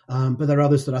 But there are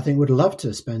others that I think would love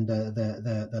to spend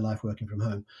their life working from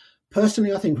home.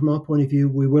 Personally, I think from our point of view,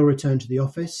 we will return to the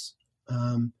office.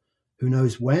 Who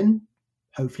knows when?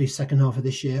 Hopefully second half of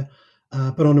this year,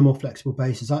 but on a more flexible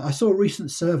basis. I saw a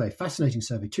recent survey, fascinating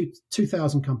survey,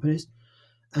 2,000 companies,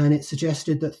 and it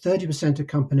suggested that 30% of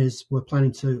companies were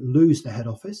planning to lose their head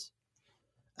office,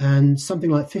 and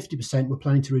something like 50% were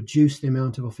planning to reduce the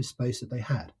amount of office space that they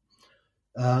had.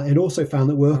 It also found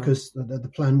that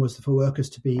the plan was for workers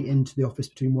to be into the office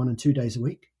between 1 and 2 days a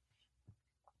week.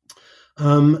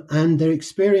 And their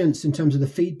experience in terms of the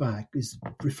feedback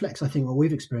reflects, I think, what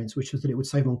we've experienced, which was that it would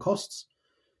save on costs,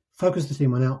 focus the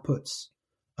team on outputs,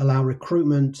 allow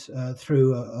recruitment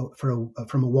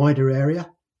from a wider area,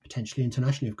 potentially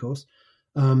internationally, of course.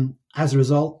 As a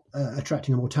result,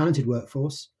 attracting a more talented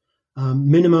workforce,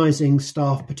 minimizing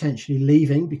staff potentially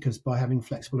leaving, because by having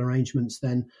flexible arrangements,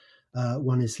 then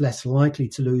one is less likely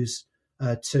to lose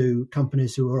to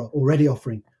companies who are already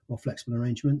offering more flexible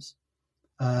arrangements.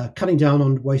 Cutting down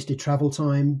on wasted travel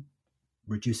time,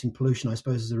 reducing pollution, I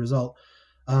suppose, as a result,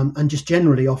 and just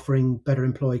generally offering better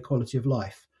employee quality of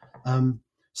life.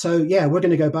 So, yeah, we're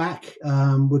going to go back.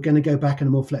 We're going to go back on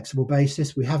a more flexible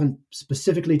basis. We haven't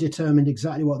specifically determined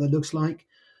exactly what that looks like,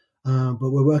 but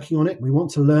we're working on it. We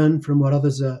want to learn from what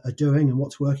others are doing and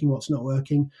what's working, what's not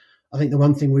working. I think the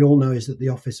one thing we all know is that the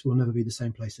office will never be the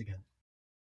same place again.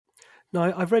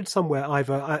 Now, I've read somewhere,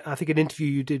 Ivor, I think an interview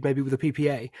you did maybe with the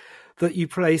PPA, that you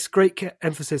place great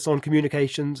emphasis on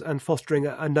communications and fostering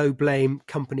a no-blame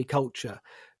company culture.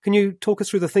 Can you talk us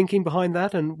through the thinking behind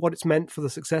that and what it's meant for the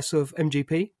success of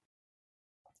MGP?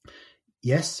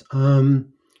 Yes. I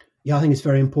think it's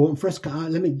very important for us.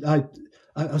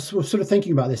 I was sort of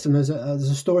thinking about this, and there's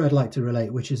a story I'd like to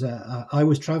relate, which is I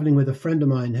was traveling with a friend of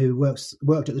mine who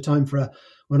worked at the time for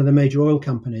one of the major oil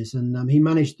companies, and he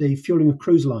managed the fueling of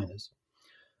cruise liners.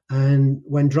 And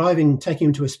when taking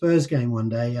him to a Spurs game one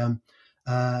day,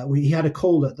 he had a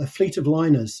call that the fleet of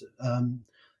liners,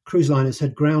 cruise liners,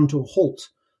 had ground to a halt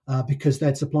because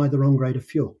they'd supplied the wrong grade of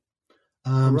fuel.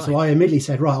 Right. So I immediately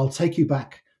said, right, I'll take you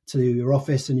back to your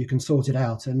office and you can sort it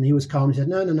out. And he was calm. He said,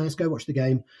 no, let's go watch the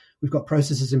game. We've got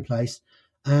processes in place.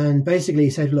 And basically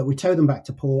he said, look, we tow them back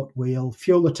to port. We'll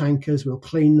fuel the tankers. We'll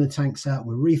clean the tanks out.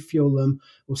 We'll refuel them.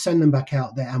 We'll send them back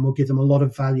out there and we'll give them a lot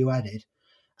of value added.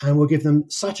 And we'll give them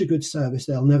such a good service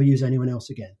they'll never use anyone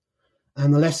else again.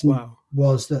 And the lesson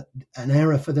was that an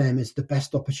error for them is the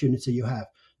best opportunity you have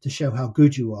to show how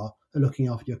good you are at looking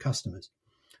after your customers.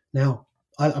 Now,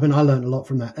 I learned a lot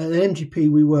from that. At MGP,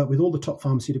 we work with all the top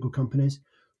pharmaceutical companies.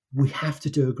 We have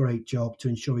to do a great job to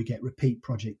ensure we get repeat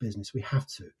project business. We have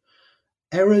to.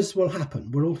 Errors will happen.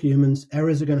 We're all humans.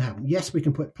 Errors are going to happen. Yes, we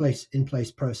can put in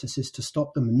place processes to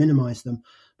stop them and minimize them,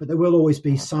 but there will always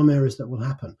be some errors that will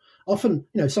happen. Often,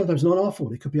 sometimes not our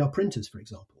fault. It could be our printers, for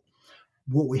example.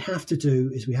 What we have to do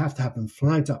is we have to have them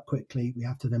flagged up quickly. We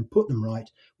have to then put them right.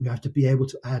 We have to be able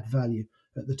to add value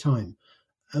at the time.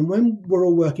 And when we're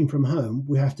all working from home,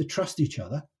 we have to trust each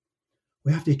other.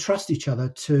 We have to trust each other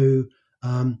to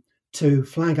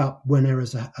flag up when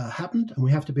errors happened, and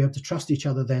we have to be able to trust each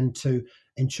other then to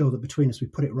ensure that between us we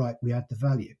put it right, we add the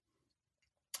value.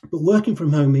 But working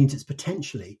from home means it's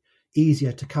potentially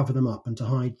easier to cover them up and to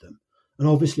hide them. And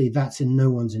obviously that's in no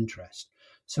one's interest.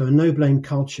 So a no-blame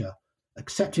culture,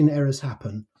 accepting that errors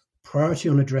happen, priority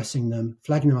on addressing them,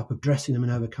 flagging them up, addressing them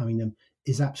and overcoming them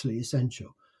is absolutely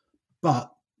essential. But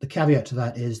the caveat to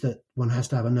that is that one has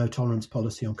to have a no-tolerance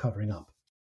policy on covering up.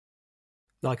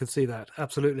 I can see that,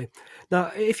 absolutely.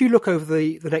 Now, if you look over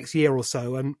the next year or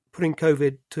so and putting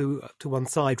COVID to one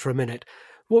side for a minute,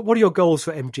 what are your goals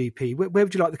for MGP? Where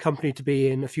would you like the company to be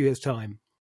in a few years' time?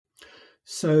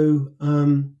 So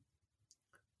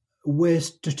we're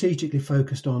strategically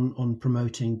focused on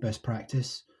promoting best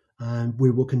practice, and we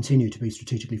will continue to be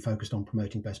strategically focused on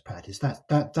promoting best practice.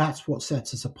 That's what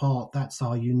sets us apart. That's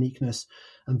our uniqueness,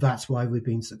 and that's why we've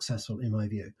been successful, in my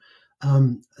view.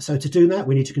 So to do that,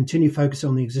 we need to continue focusing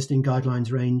on the existing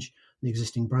guidelines range, the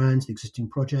existing brands, the existing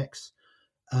projects.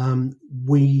 And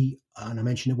I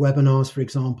mentioned the webinars, for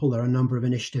example. There are a number of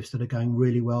initiatives that are going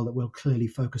really well that we'll clearly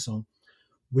focus on.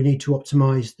 We need to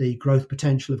optimize the growth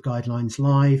potential of Guidelines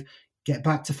Live, get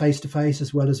back to face-to-face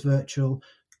as well as virtual,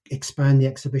 expand the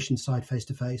exhibition side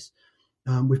face-to-face.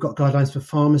 We've got Guidelines for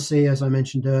Pharmacy, as I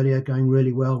mentioned earlier, going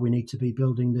really well. We need to be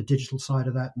building the digital side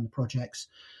of that and the projects.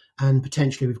 And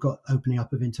potentially we've got opening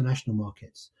up of international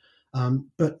markets.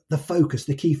 But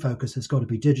the key focus has got to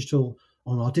be digital,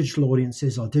 on our digital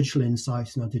audiences, our digital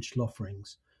insights and our digital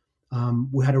offerings.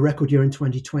 We had a record year in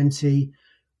 2020.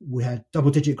 We had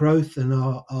double-digit growth, and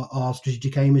our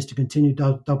strategic aim is to continue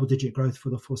double-digit growth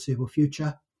for the foreseeable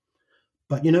future.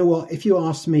 But you know what? If you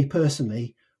ask me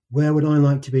personally, where would I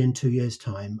like to be in 2 years'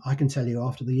 time? I can tell you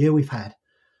after the year we've had,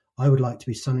 I would like to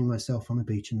be sunning myself on the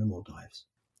beach in the Maldives.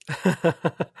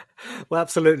 Well,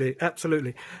 absolutely.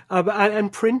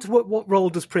 And print, what role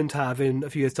does print have in a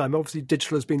few years' time? Obviously,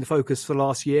 digital has been the focus for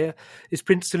last year. Is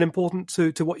print still important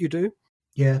to what you do?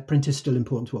 Yeah, print is still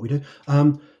important to what we do.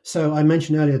 So I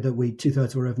mentioned earlier that 2/3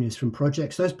 of our revenue is from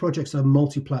projects. Those projects are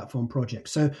multi-platform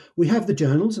projects. So we have the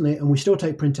journals and we still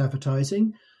take print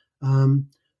advertising.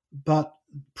 But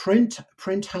print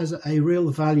has a real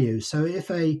value. So if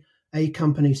a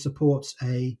company supports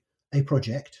a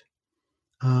project,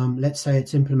 let's say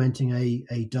it's implementing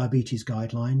a diabetes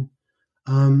guideline,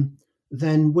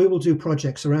 then we will do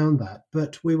projects around that.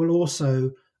 But we will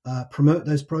also promote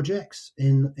those projects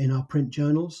in our print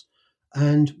journals,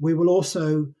 and we will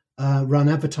also run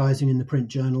advertising in the print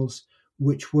journals,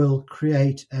 which will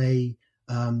create a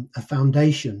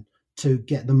foundation to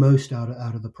get the most out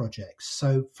of the projects.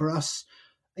 So for us,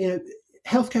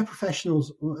 healthcare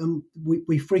professionals,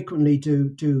 we frequently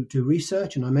do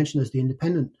research, and I mentioned there's the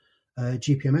independent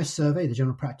GPMS survey, the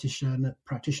General Practitioner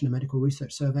Medical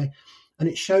Research Survey, and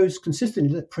it shows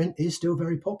consistently that print is still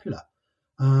very popular.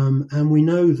 And we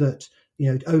know that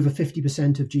over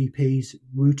 50% of GPs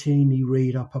routinely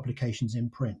read our publications in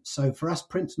print. So for us,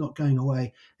 print's not going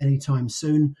away anytime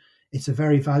soon. It's a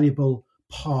very valuable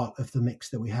part of the mix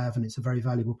that we have, and it's a very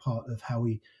valuable part of how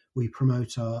we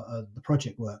promote the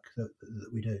project work that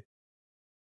we do.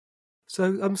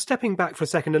 So I'm stepping back for a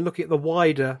second and looking at the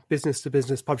wider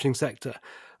business-to-business publishing sector.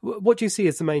 What do you see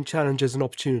as the main challenges and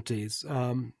opportunities?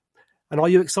 And are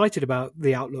you excited about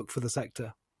the outlook for the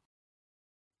sector?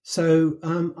 So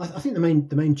I think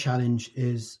the main challenge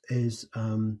is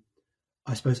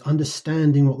I suppose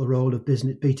understanding what the role of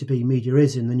business B2B media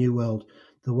is in the new world,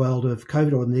 the world of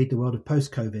COVID, or indeed the world of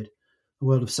post-COVID, a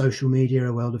world of social media,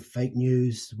 a world of fake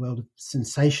news, a world of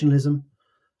sensationalism.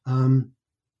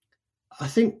 I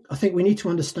think we need to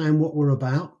understand what we're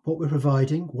about, what we're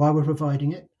providing, why we're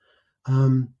providing it.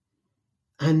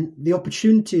 And the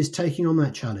opportunity is taking on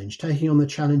the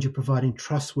challenge of providing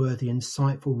trustworthy,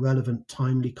 insightful, relevant,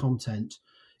 timely content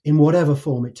in whatever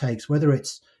form it takes, whether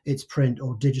it's print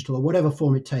or digital or whatever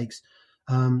form it takes,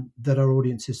 that our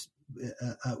audiences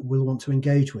will want to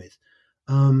engage with.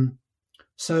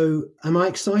 So am I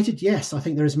excited? Yes, I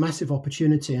think there is massive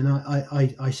opportunity. And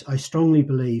I strongly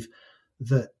believe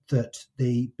that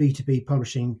the B2B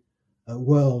publishing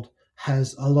world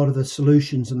has a lot of the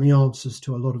solutions and the answers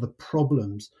to a lot of the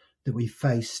problems that we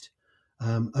faced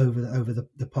over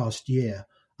the past year.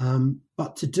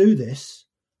 But to do this,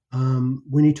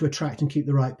 we need to attract and keep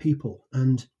the right people.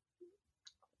 And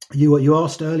you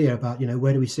asked earlier about,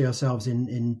 where do we see ourselves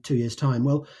in 2 years' time?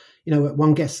 Well,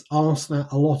 one gets asked that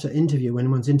a lot at interview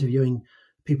when one's interviewing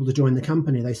people to join the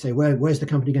company. They say, where's the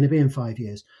company going to be in 5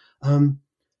 years? And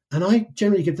I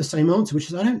generally give the same answer, which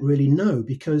is I don't really know,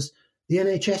 because the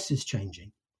NHS is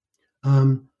changing.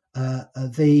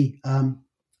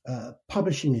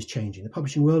 Publishing is changing. The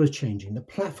publishing world is changing. The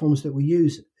platforms that we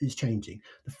use is changing.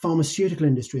 The pharmaceutical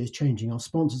industry is changing. Our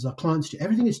sponsors, our clients,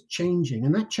 everything is changing.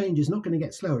 And that change is not going to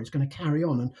get slower. It's going to carry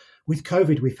on. And with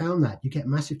COVID, we found that you get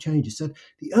massive changes. So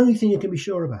the only thing you can be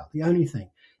sure about, the only thing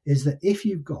is that if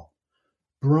you've got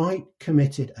bright,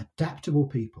 committed, adaptable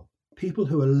people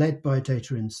who are led by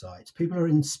data insights, people who are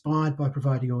inspired by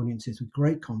providing audiences with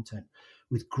great content,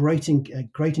 with great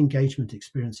engagement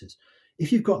experiences.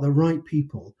 If you've got the right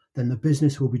people, then the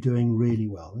business will be doing really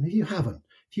well. And if you haven't,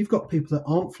 if you've got people that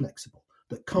aren't flexible,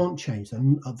 that can't change,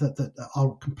 that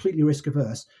are completely risk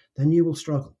averse, then you will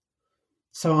struggle.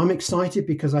 So I'm excited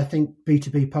because I think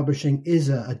B2B publishing is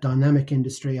a dynamic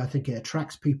industry. I think it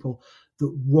attracts people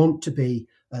that want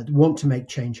to make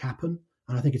change happen.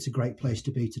 And I think it's a great place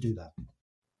to be to do that.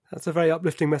 That's a very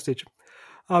uplifting message.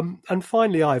 And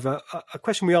finally, Ivor, a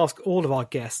question we ask all of our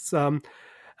guests.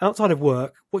 Outside of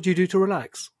work, what do you do to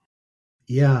relax?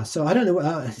 Yeah, so I don't know.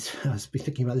 I was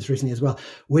thinking about this recently as well.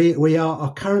 We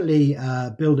are currently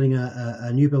building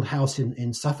a new build house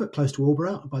in Suffolk, close to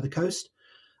Albury, by the coast.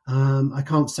 I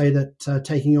can't say that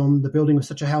taking on the building of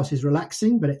such a house is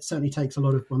relaxing, but it certainly takes a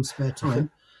lot of one's spare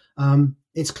time.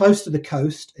 It's close to the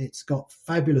coast. It's got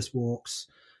fabulous walks,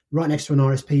 right next to an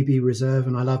RSPB reserve,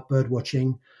 and I love bird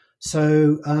watching.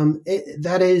 So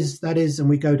that is, and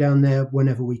we go down there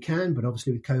whenever we can, but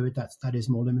obviously with COVID, that is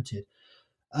more limited.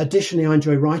 Additionally, I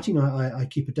enjoy writing. I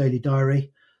keep a daily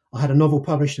diary. I had a novel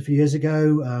published a few years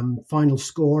ago, Final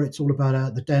Score. It's all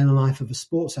about the day in the life of a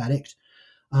sports addict.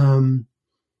 And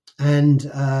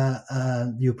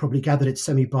you'll probably gather it's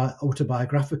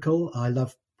semi-autobiographical. I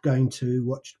love going to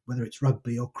watch, whether it's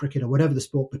rugby or cricket or whatever the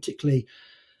sport, particularly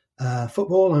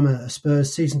football. I'm a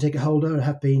Spurs season ticket holder. I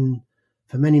have been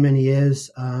for many, many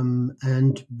years.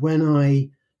 And when I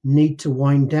need to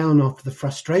wind down after the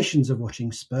frustrations of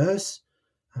watching Spurs,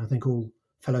 I think all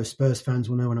fellow Spurs fans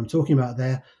will know what I'm talking about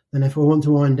there, then if we want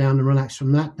to wind down and relax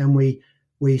from that, then we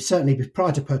certainly,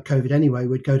 prior to COVID anyway,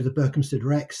 we'd go to the Berkhamsted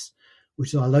Rex,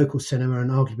 which is our local cinema and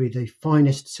arguably the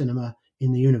finest cinema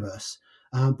in the universe.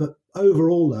 But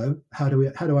overall, though, how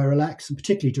do I relax? And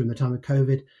particularly during the time of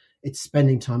COVID, it's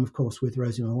spending time, of course, with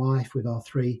Rosie, my wife, with our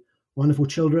 3 wonderful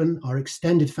children, our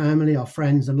extended family, our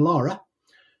friends, and Laura,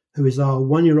 who is our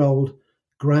 1-year-old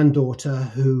granddaughter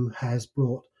who has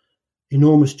brought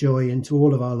enormous joy into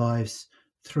all of our lives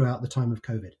throughout the time of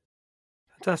COVID.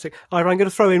 Fantastic. Ivor, I'm going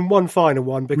to throw in one final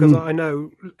one because I know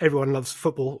everyone loves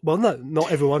football. Well, no,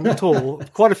 not everyone at all.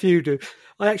 Quite a few do.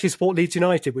 I actually support Leeds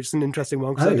United, which is an interesting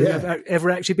one because I've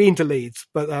ever actually been to Leeds,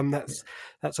 but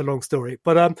that's a long story.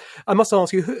 But I must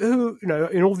ask you, who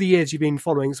in all the years you've been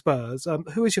following Spurs,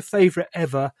 who is your favourite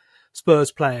ever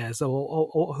Spurs players,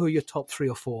 or who are your top 3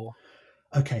 or 4?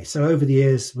 Okay, so over the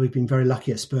years, we've been very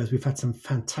lucky at Spurs. We've had some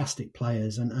fantastic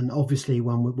players, and obviously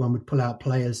one would pull out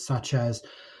players such as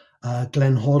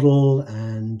Glenn Hoddle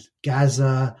and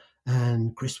Gaza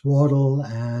and Chris Waddle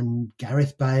and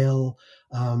Gareth Bale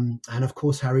and of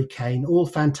course Harry Kane, all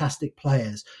fantastic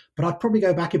players. But I'd probably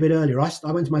go back a bit earlier. I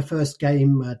went to my first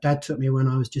game. Dad took me when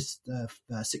I was just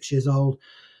 6 years old.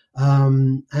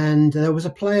 And there was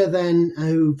a player then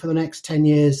who for the next 10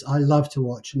 years I loved to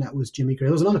watch, and that was Jimmy Greaves.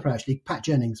 There was another player actually, Pat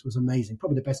Jennings was amazing,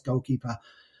 probably the best goalkeeper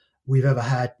we've ever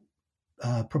had.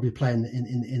 Probably playing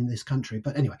in this country,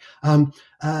 but anyway,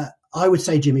 I would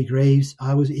say Jimmy Greaves.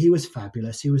 He was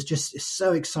fabulous. He was just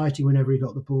so exciting whenever he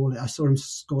got the ball. I saw him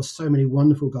score so many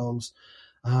wonderful goals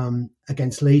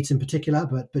against Leeds in particular,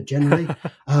 but generally,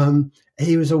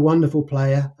 he was a wonderful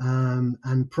player.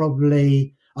 And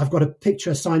probably I've got a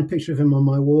signed picture of him on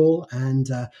my wall, and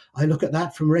I look at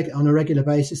that on a regular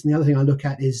basis. And the other thing I look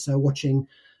at is watching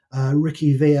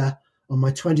Ricky Villa. On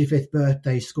my 25th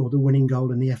birthday, scored the winning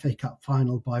goal in the FA Cup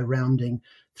final by rounding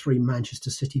 3 Manchester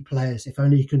City players. If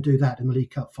only you can do that in the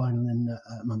League Cup final in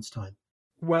a month's time.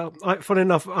 Well, funny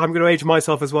enough, I'm going to age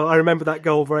myself as well. I remember that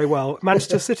goal very well.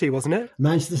 Manchester City, wasn't it?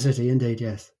 Manchester City, indeed,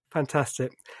 yes.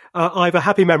 Fantastic. Ivor,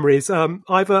 happy memories.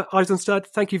 Ivor Eisenstadt,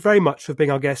 thank you very much for being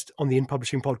our guest on the In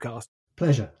Publishing podcast.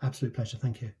 Pleasure, absolute pleasure.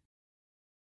 Thank you.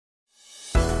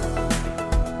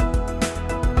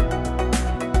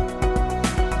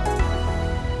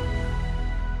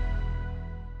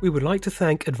 We would like to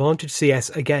thank Advantage CS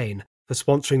again for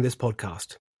sponsoring this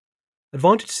podcast.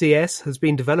 Advantage CS has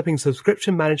been developing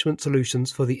subscription management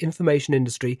solutions for the information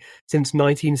industry since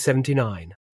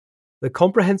 1979. The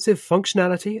comprehensive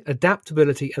functionality,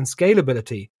 adaptability, and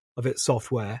scalability of its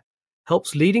software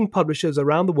helps leading publishers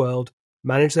around the world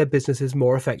manage their businesses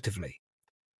more effectively.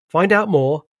 Find out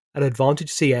more at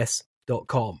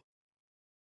advantagecs.com.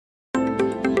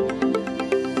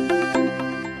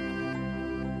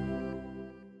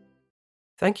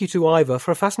 Thank you to Ivor for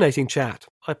a fascinating chat.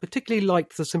 I particularly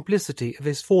liked the simplicity of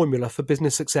his formula for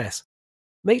business success.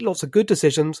 Make lots of good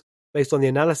decisions based on the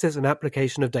analysis and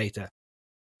application of data.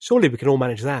 Surely we can all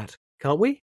manage that, can't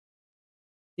we?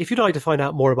 If you'd like to find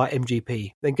out more about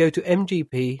MGP, then go to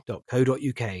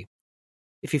mgp.co.uk.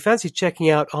 If you fancy checking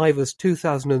out Ivor's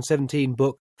 2017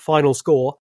 book, Final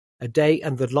Score, A Day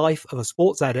and the Life of a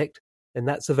Sports Addict, then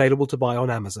that's available to buy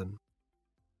on Amazon.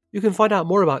 You can find out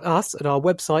more about us at our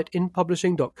website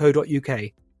inpublishing.co.uk,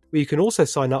 where you can also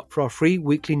sign up for our free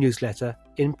weekly newsletter,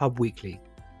 InPub Weekly.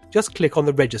 Just click on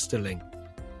the register link.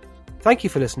 Thank you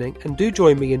for listening, and do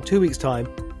join me in 2 weeks' time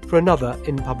for another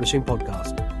In Publishing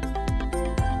podcast.